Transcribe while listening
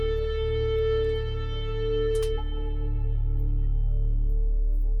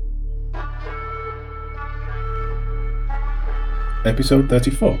Episode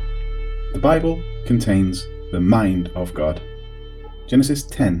 34. The Bible contains the mind of God. Genesis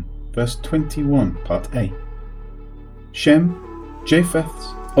 10, verse 21, part A. Shem, Japheth's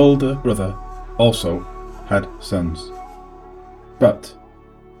older brother, also had sons. But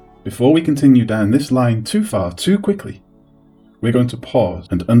before we continue down this line too far, too quickly, we're going to pause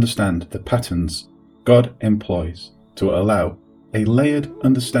and understand the patterns God employs to allow a layered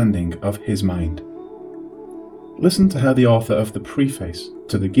understanding of his mind. Listen to how the author of the preface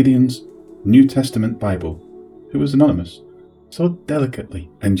to the Gideon's New Testament Bible, who was anonymous, so delicately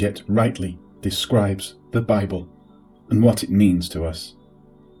and yet rightly describes the Bible and what it means to us.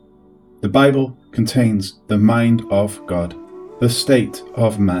 The Bible contains the mind of God, the state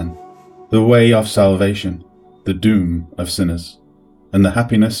of man, the way of salvation, the doom of sinners, and the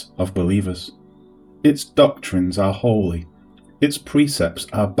happiness of believers. Its doctrines are holy, its precepts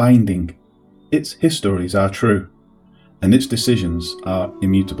are binding, its histories are true, and its decisions are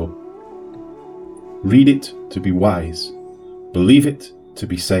immutable. Read it to be wise, believe it to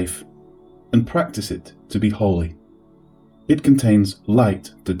be safe, and practice it to be holy. It contains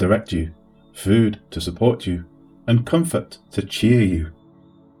light to direct you, food to support you, and comfort to cheer you.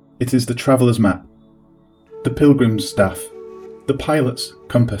 It is the traveller's map, the pilgrim's staff, the pilot's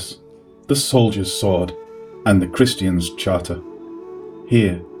compass, the soldier's sword, and the Christian's charter.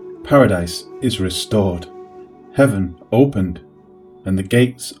 Here, paradise is restored, heaven opened, and the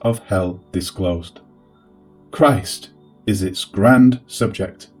gates of hell disclosed. Christ is its grand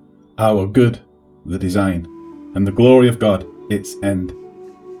subject, our good the design, and the glory of God its end.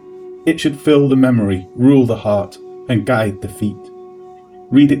 It should fill the memory, rule the heart, and guide the feet.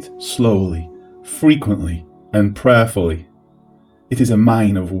 Read it slowly, frequently, and prayerfully. It is a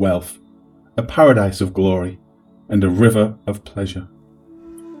mine of wealth, a paradise of glory, and a river of pleasure.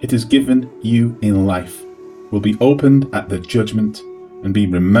 It is given you in life, will be opened at the judgment, and be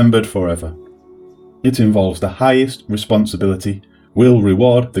remembered forever. It involves the highest responsibility, will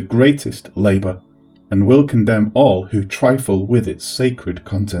reward the greatest labour, and will condemn all who trifle with its sacred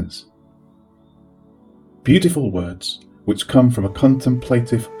contents. Beautiful words which come from a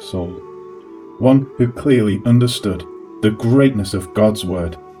contemplative soul, one who clearly understood the greatness of God's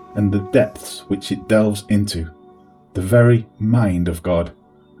word and the depths which it delves into, the very mind of God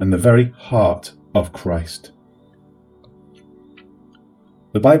and the very heart of Christ.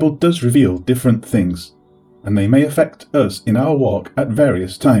 The Bible does reveal different things, and they may affect us in our walk at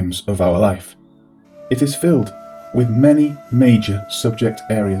various times of our life. It is filled with many major subject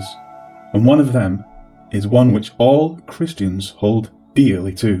areas, and one of them is one which all Christians hold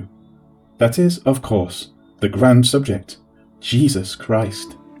dearly to. That is, of course, the grand subject, Jesus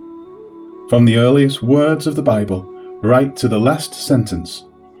Christ. From the earliest words of the Bible right to the last sentence,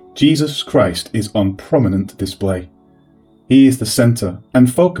 Jesus Christ is on prominent display. He is the centre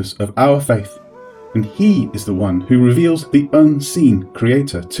and focus of our faith, and He is the one who reveals the unseen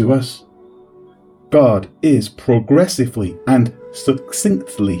Creator to us. God is progressively and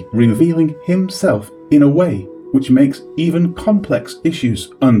succinctly revealing Himself in a way which makes even complex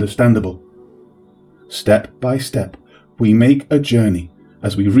issues understandable. Step by step, we make a journey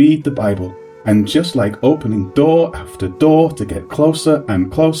as we read the Bible, and just like opening door after door to get closer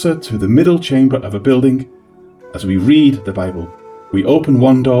and closer to the middle chamber of a building, as we read the Bible, we open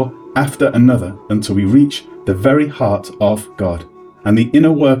one door after another until we reach the very heart of God and the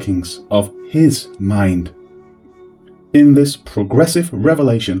inner workings of His mind. In this progressive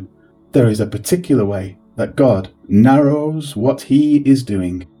revelation, there is a particular way that God narrows what He is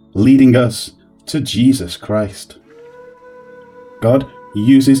doing, leading us to Jesus Christ. God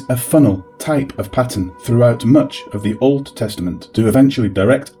uses a funnel type of pattern throughout much of the Old Testament to eventually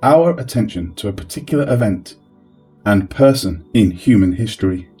direct our attention to a particular event and person in human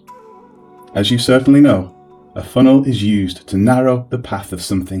history. As you certainly know, a funnel is used to narrow the path of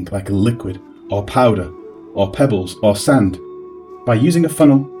something like a liquid or powder or pebbles or sand. By using a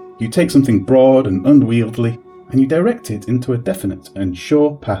funnel, you take something broad and unwieldy and you direct it into a definite and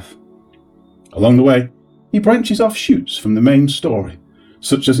sure path. Along the way, he branches off shoots from the main story,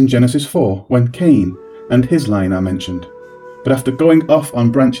 such as in Genesis 4 when Cain and his line are mentioned. But after going off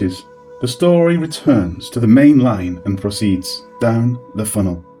on branches, the story returns to the main line and proceeds down the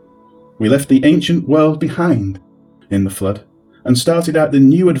funnel. We left the ancient world behind in the flood and started out the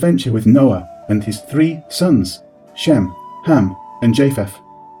new adventure with Noah and his 3 sons, Shem, Ham, and Japheth.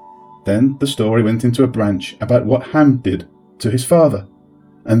 Then the story went into a branch about what Ham did to his father,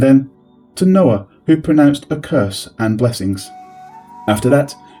 and then to Noah, who pronounced a curse and blessings. After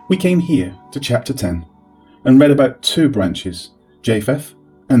that, we came here to chapter 10 and read about 2 branches, Japheth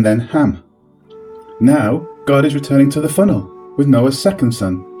and then Ham. Now, God is returning to the funnel with Noah's second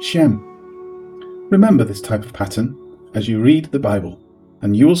son, Shem. Remember this type of pattern as you read the Bible,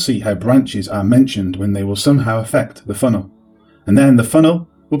 and you will see how branches are mentioned when they will somehow affect the funnel. And then the funnel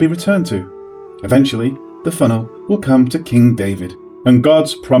will be returned to. Eventually, the funnel will come to King David, and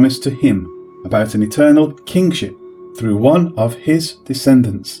God's promise to him about an eternal kingship through one of his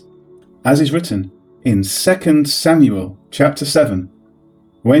descendants. As is written in 2 Samuel chapter 7,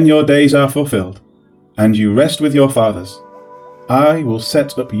 "When your days are fulfilled, and you rest with your fathers, I will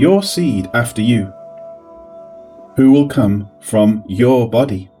set up your seed after you, who will come from your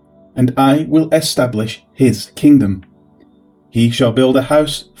body, and I will establish his kingdom. He shall build a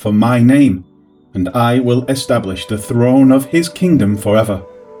house for my name, and I will establish the throne of his kingdom forever.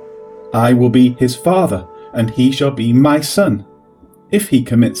 I will be his father, and he shall be my son. If he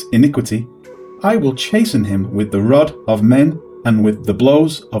commits iniquity, I will chasten him with the rod of men and with the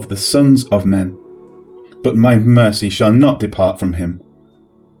blows of the sons of men. But my mercy shall not depart from him,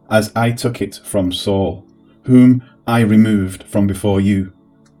 as I took it from Saul, whom I removed from before you.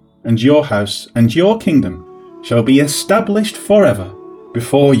 And your house and your kingdom shall be established forever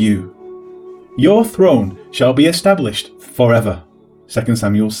before you. Your throne shall be established forever." 2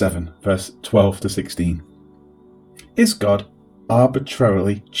 Samuel 7, verse 12 to 16. Is God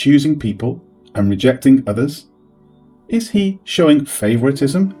arbitrarily choosing people and rejecting others? Is he showing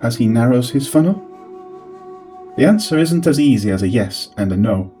favoritism as he narrows his funnel? The answer isn't as easy as a yes and a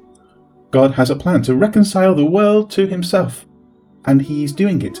no. God has a plan to reconcile the world to himself, and he's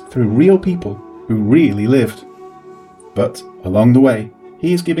doing it through real people who really lived. But along the way,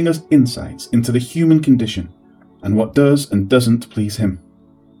 he is giving us insights into the human condition and what does and doesn't please him.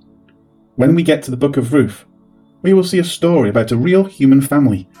 When we get to the book of Ruth, we will see a story about a real human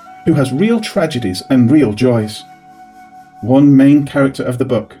family who has real tragedies and real joys. One main character of the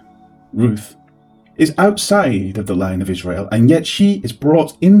book, Ruth, is outside of the line of Israel, and yet she is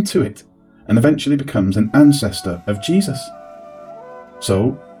brought into it and eventually becomes an ancestor of Jesus.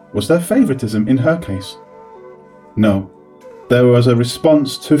 So, was there favoritism in her case? No. There was a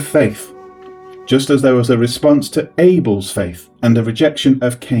response to faith, just as there was a response to Abel's faith and a rejection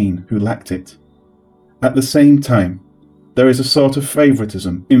of Cain, who lacked it. At the same time, there is a sort of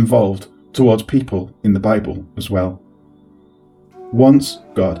favoritism involved towards people in the Bible as well. Once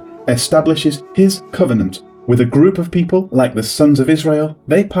God establishes his covenant with a group of people like the sons of Israel,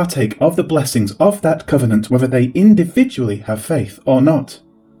 they partake of the blessings of that covenant whether they individually have faith or not.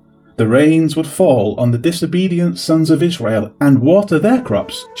 The rains would fall on the disobedient sons of Israel and water their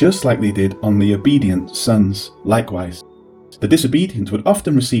crops, just like they did on the obedient sons. Likewise, the disobedient would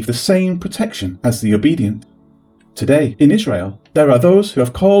often receive the same protection as the obedient. Today, in Israel, there are those who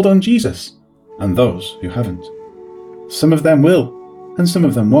have called on Jesus, and those who haven't. Some of them will, and some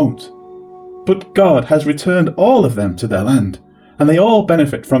of them won't. But God has returned all of them to their land, and they all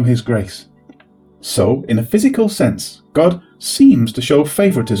benefit from his grace. So, in a physical sense, God seems to show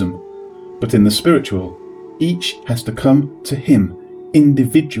favoritism, but in the spiritual, each has to come to him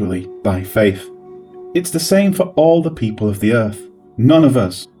individually by faith. It's the same for all the people of the earth. None of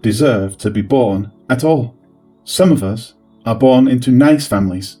us deserve to be born at all. Some of us are born into nice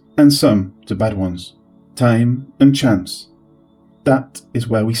families, and some to bad ones. Time and chance. That is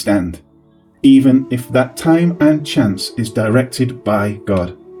where we stand, even if that time and chance is directed by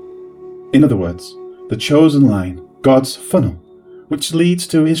God. In other words, the chosen line, God's funnel, which leads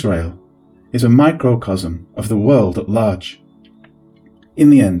to Israel, is a microcosm of the world at large. In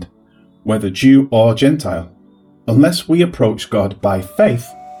the end, whether Jew or Gentile, unless we approach God by faith,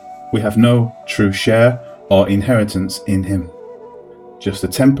 we have no true share or inheritance in him. Just the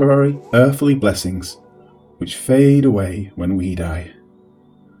temporary earthly blessings which fade away when we die.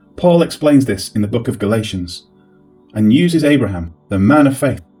 Paul explains this in the book of Galatians and uses Abraham, the man of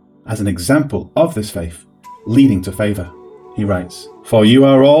faith, as an example of this faith, leading to favour. He writes, "For you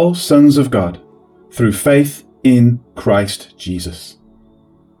are all sons of God, through faith in Christ Jesus.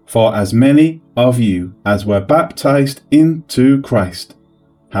 For as many of you as were baptized into Christ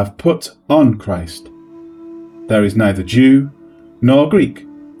have put on Christ. There is neither Jew nor Greek,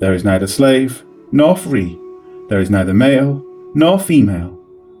 there is neither slave nor free, there is neither male nor female,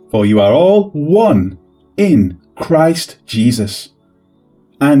 for you are all one in Christ Jesus.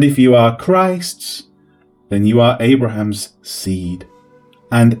 And if you are Christ's, then you are Abraham's seed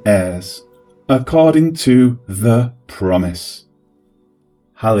and heirs, according to the promise."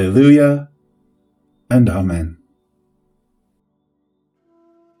 Hallelujah and Amen.